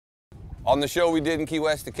On the show we did in Key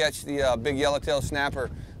West to catch the big yellowtail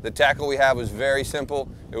snapper, the tackle we have was very simple.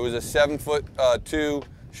 It was a 7'2"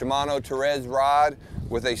 Shimano Torres rod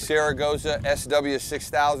with a Saragossa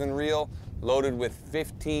SW6000 reel loaded with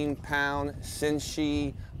 15-pound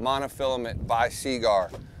Cinchi monofilament by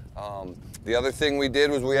Seagar. The other thing we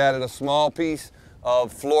did was we added a small piece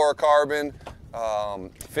of fluorocarbon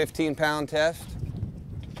 15-pound test.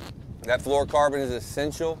 That fluorocarbon is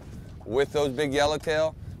essential with those big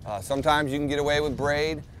yellowtail. Sometimes you can get away with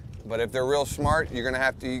braid, but if they're real smart, you're gonna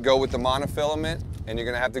have to go with the monofilament and you're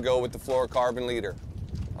gonna have to go with the fluorocarbon leader.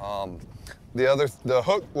 The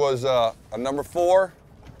hook was a number 4.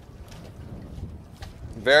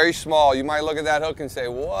 Very small. You might look at that hook and say,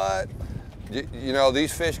 what? You know,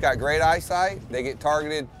 these fish got great eyesight. They get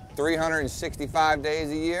targeted 365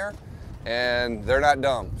 days a year, and they're not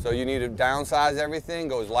dumb. So you need to downsize everything,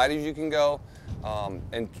 go as light as you can go,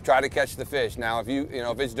 and try to catch the fish. Now, if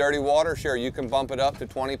it's dirty water, sure, you can bump it up to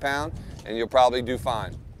 20 pound, and you'll probably do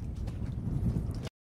fine.